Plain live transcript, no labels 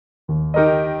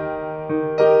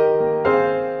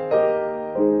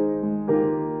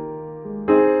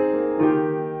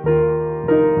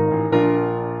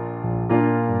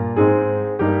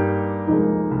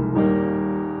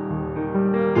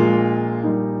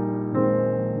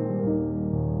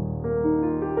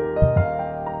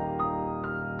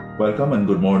Welcome and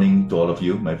good morning to all of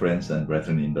you, my friends and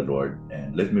brethren in the Lord.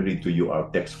 And let me read to you our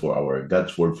text for our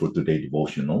God's Word for Today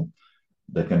devotional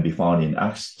that can be found in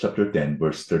Acts chapter 10,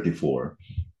 verse 34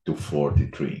 to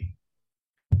 43.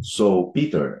 So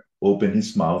Peter opened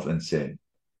his mouth and said,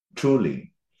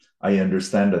 "Truly, I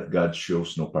understand that God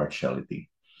shows no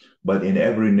partiality, but in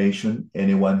every nation,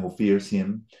 anyone who fears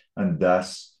him and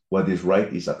does what is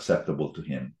right is acceptable to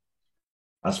him.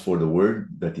 As for the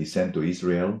word that he sent to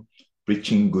Israel,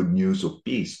 preaching good news of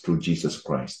peace through Jesus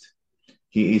Christ,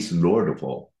 he is Lord of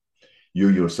all. You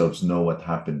yourselves know what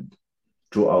happened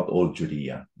throughout all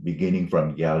Judea, beginning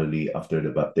from Galilee after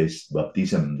the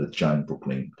baptism that John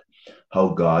proclaimed, how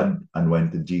God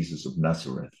anointed Jesus of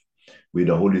Nazareth with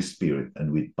the Holy Spirit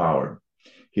and with power.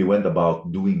 He went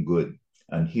about doing good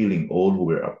and healing all who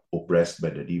were oppressed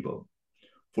by the devil.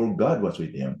 For God was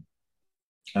with him,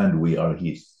 and we are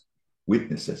his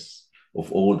witnesses of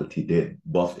all that he did,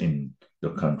 both in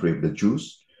the country of the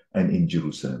Jews and in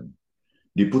Jerusalem.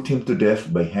 They put him to death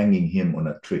by hanging him on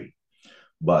a tree,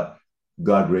 but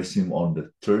God raised him on the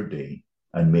third day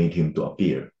and made him to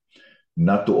appear,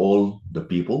 not to all the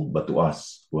people, but to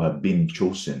us who have been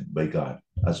chosen by God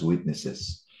as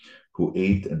witnesses, who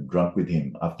ate and drank with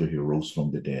him after he rose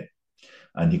from the dead.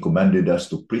 And he commanded us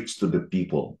to preach to the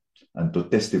people and to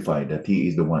testify that he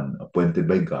is the one appointed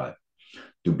by God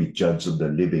to be judge of the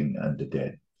living and the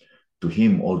dead. To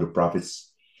him all the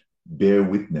prophets bear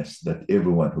witness that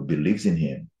everyone who believes in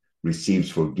him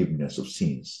receives forgiveness of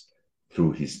sins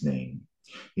through his name."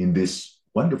 In this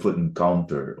wonderful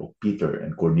encounter of Peter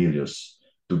and Cornelius,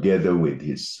 together with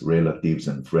his relatives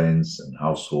and friends and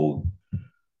household,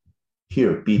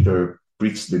 here Peter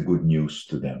preached the good news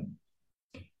to them.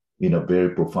 In a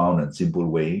very profound and simple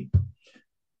way,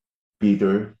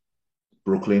 Peter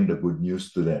proclaimed the good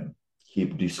news to them. He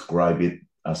described it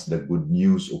as the good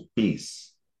news of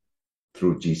peace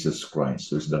through Jesus Christ,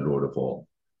 who is the Lord of all.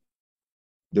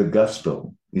 The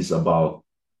gospel is about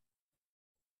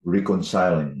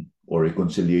reconciling or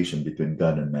reconciliation between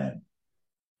God and man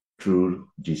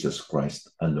through Jesus Christ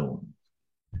alone.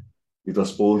 It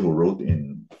was Paul who wrote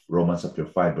in Romans chapter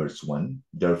 5, verse 1,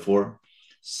 "Therefore,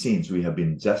 since we have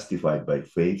been justified by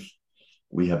faith,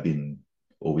 we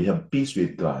have peace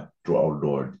with God through our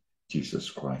Lord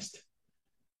Jesus Christ."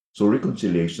 So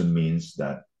reconciliation means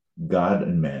that God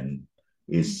and man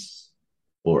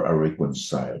are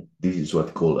reconciled. This is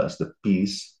what called as the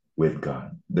peace with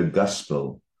God. The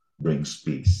gospel brings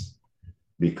peace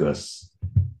because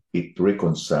it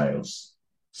reconciles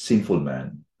sinful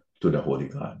man to the holy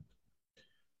God.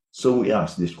 So we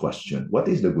ask this question: what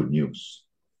is the good news?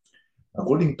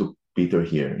 According to Peter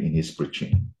here in his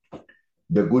preaching,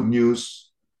 the good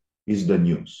news is the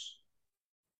news,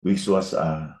 which was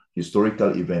a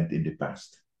historical event in the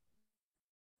past.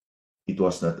 It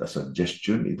was not a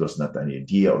suggestion, it was not an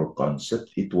idea or concept,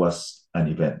 it was an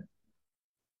event.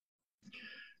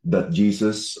 That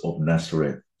Jesus of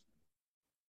Nazareth,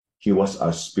 he was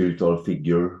a spiritual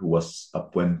figure who was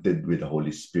appointed with the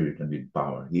Holy Spirit and with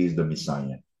power. He is the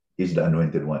Messiah, he is the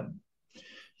anointed one.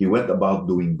 He went about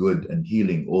doing good and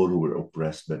healing all who were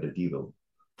oppressed by the devil,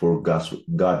 for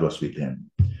God was with him.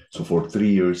 So for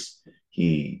 3 years,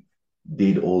 he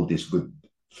did all these good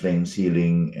things,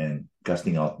 healing and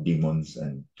casting out demons,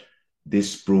 and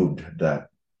this proved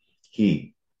that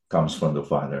he comes from the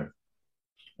Father.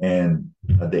 And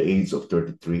at the age of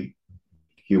 33,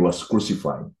 he was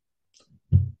crucified.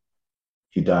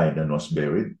 He died and was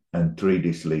buried, and 3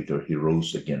 days later, he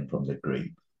rose again from the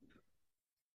grave.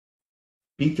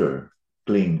 Peter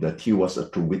claimed that he was a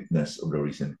true witness of the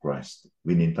risen Christ,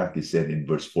 when in fact he said in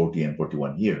verse 40 and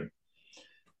 41 here,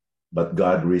 "But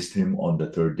God raised him on the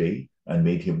third day and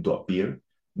made him to appear,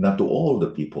 not to all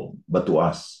the people, but to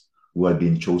us who had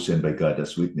been chosen by God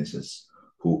as witnesses,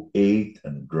 who ate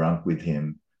and drank with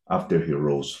him after he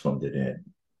rose from the dead."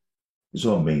 It's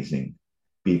so amazing.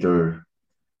 Peter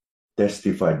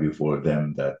testified before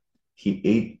them that he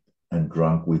ate and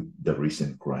drank with the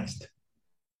risen Christ.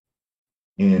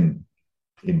 In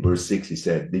verse 6, he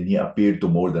said, "Then he appeared to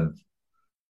more than..."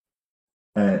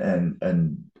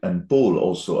 And Paul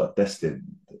also attested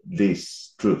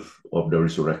this truth of the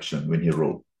resurrection when he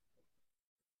wrote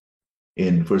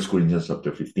in 1 Corinthians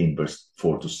chapter 15, verse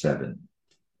 4 to 7.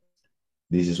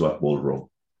 This is what Paul wrote: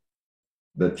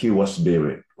 that he was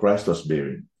buried, Christ was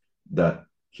buried, that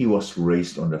he was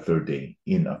raised on the third day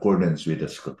in accordance with the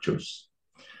scriptures,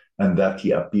 and that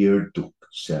he appeared to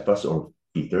Cephas or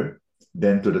Peter,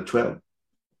 then to the 12.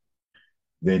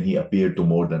 Then he appeared to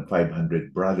more than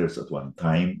 500 brothers at one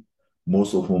time,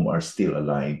 most of whom are still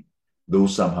alive, though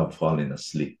some have fallen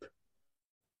asleep.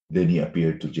 Then he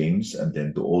appeared to James and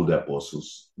then to all the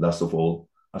apostles. Last of all,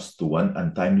 As to one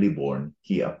untimely born,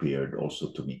 he appeared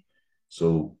also to me.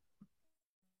 So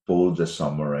Paul just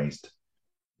summarized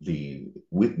the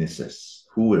witnesses.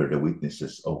 Who were the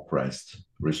witnesses of Christ's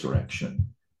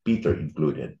resurrection? Peter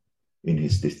included in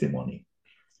his testimony.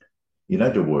 In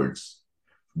other words,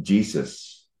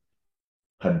 Jesus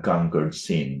had conquered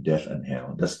sin, death, and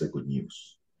hell. That's the good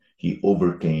news. He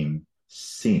overcame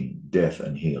sin, death,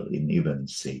 and hell, and even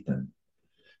Satan.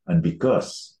 And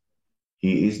because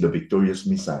he is the victorious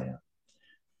Messiah,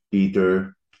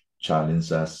 Peter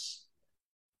challenged us.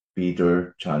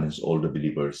 Peter challenged all the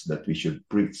believers that we should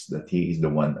preach that he is the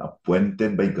one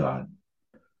appointed by God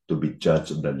to be judge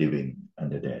of the living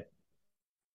and the dead.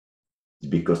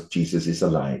 Because Jesus is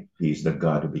alive, he is the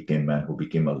God who became man, who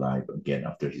became alive again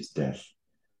after his death.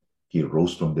 He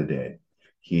rose from the dead.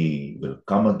 He will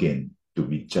come again to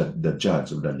be the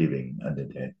judge of the living and the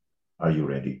dead. Are you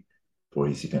ready for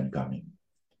his second coming?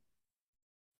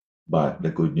 But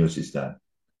the good news is that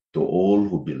to all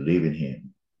who believe in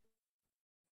him,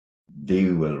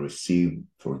 they will receive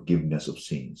forgiveness of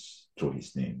sins through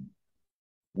his name.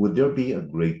 Would there be a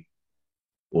great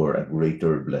or a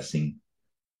greater blessing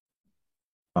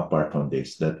apart from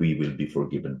this, that we will be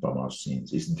forgiven from our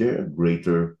sins? Is there a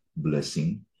greater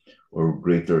blessing or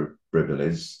greater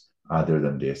privilege other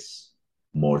than this,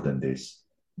 more than this,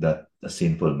 that a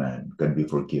sinful man can be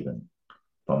forgiven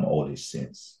from all his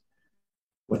sins?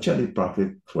 What shall it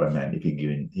profit for a man if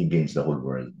he gains the whole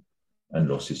world and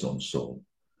lost his own soul?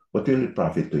 What will it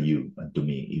profit to you and to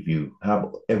me if you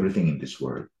have everything in this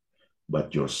world,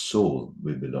 but your soul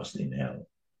will be lost in hell,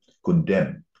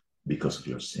 condemned because of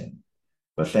your sin?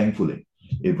 But thankfully,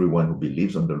 everyone who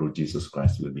believes on the Lord Jesus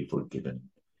Christ will be forgiven.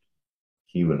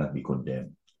 He will not be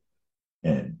condemned.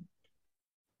 And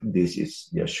this is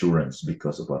the assurance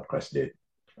because of what Christ did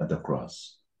at the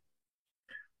cross.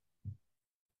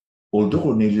 Although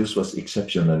Cornelius was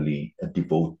exceptionally a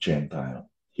devout Gentile,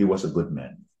 he was a good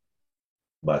man,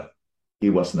 but he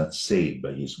was not saved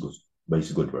by his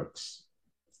good works.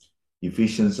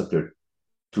 Ephesians chapter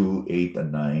 2, 8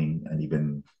 and 9, and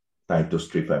even Titus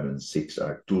 3, 5 and 6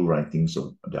 are two writings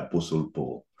of the Apostle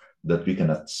Paul that we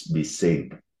cannot be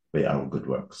saved by our good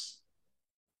works.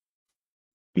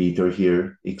 Peter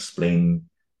here explained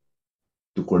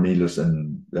to Cornelius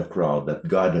and the crowd that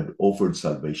God had offered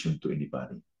salvation to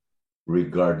anybody,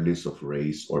 regardless of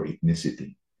race or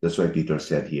ethnicity. That's why Peter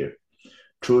said here,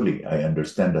 truly, I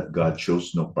understand that God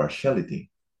shows no partiality,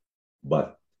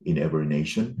 but in every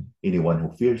nation, anyone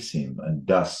who fears him and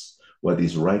does what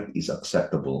is right is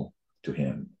acceptable to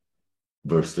him.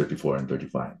 Verse 34 and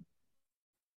 35.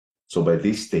 So by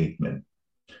this statement,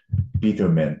 Peter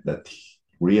meant that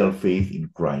real faith in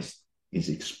Christ is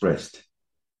expressed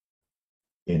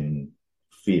in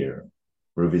fear,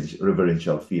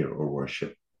 reverential fear or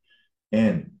worship,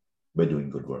 and by doing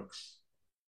good works.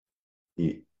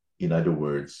 In other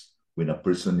words, when a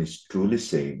person is truly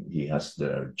saved, he has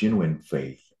the genuine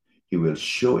faith, he will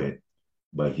show it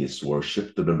by his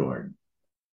worship to the Lord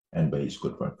and by his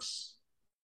good works.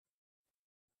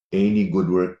 Any good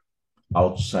work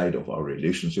outside of our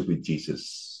relationship with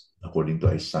Jesus, according to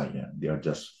Isaiah, they are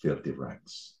just filthy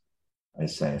rags.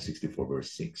 Isaiah 64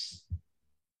 verse 6.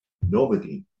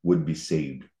 Nobody would be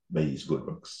saved by his good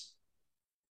works,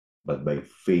 but by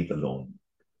faith alone,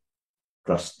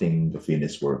 trusting the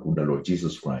finished work of the Lord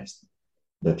Jesus Christ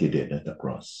that he did at the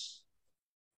cross.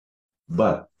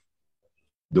 But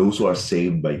those who are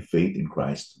saved by faith in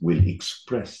Christ will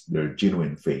express their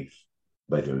genuine faith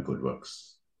by their good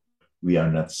works. We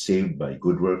are not saved by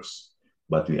good works,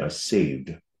 but we are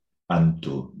saved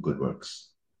unto good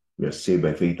works. We are saved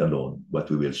by faith alone, but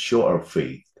we will show our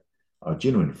faith, our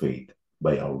genuine faith,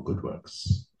 by our good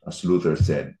works. As Luther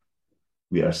said,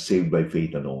 we are saved by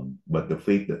faith alone, but the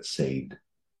faith that saved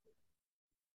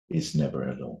is never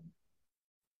alone.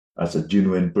 As a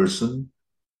genuine person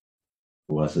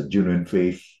who has a genuine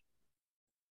faith,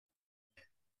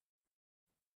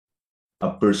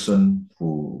 a person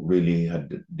who really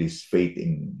had this faith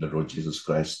in the Lord Jesus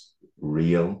Christ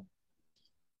real,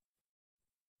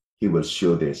 he will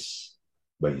show this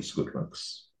by his good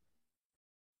works.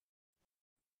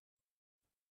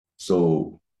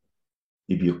 So,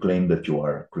 if you claim that you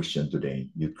are a Christian today,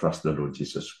 you trust the Lord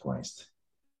Jesus Christ,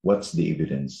 what's the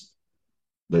evidence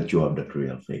that you have that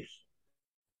real faith?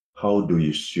 How do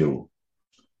you show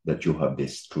that you have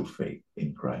this true faith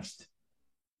in Christ?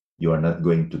 You are not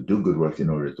going to do good works in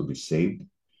order to be saved,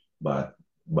 but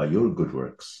by your good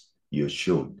works, you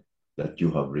showed that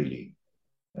you have really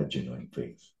a genuine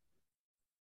faith.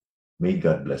 May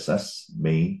God bless us.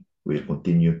 May we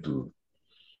continue to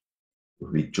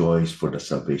rejoice for the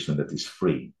salvation that is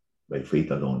free by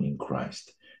faith alone in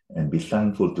Christ, and be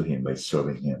thankful to Him by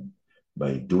serving Him,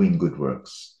 by doing good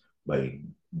works, by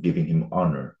giving Him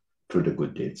honor through the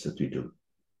good deeds that we do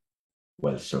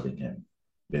while serving Him.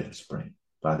 Let us pray.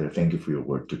 Father, thank you for your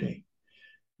word today.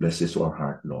 Bless this to our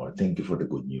heart, Lord. Thank you for the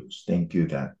good news. Thank you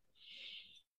that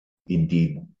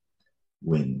indeed,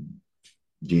 when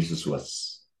Jesus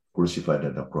was crucified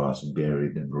at the cross,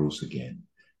 buried, and rose again,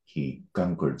 He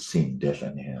conquered sin, death,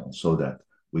 and hell, so that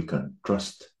we can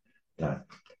trust that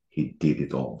He did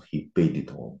it all. He paid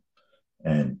it all.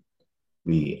 And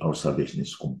our salvation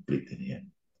is complete in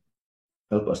Him.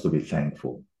 Help us to be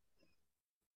thankful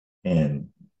and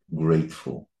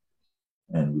grateful.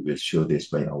 And we will show this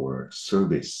by our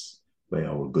service, by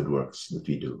our good works that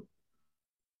we do.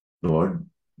 Lord,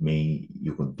 may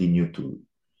you continue to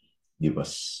give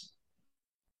us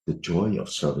the joy of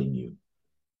serving you,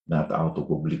 not out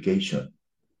of obligation,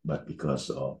 but because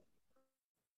of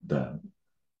the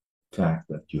fact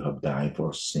that you have died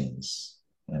for sins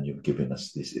and you've given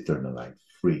us this eternal life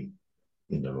free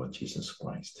in the Lord Jesus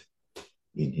Christ.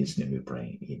 In His name we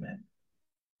pray. Amen.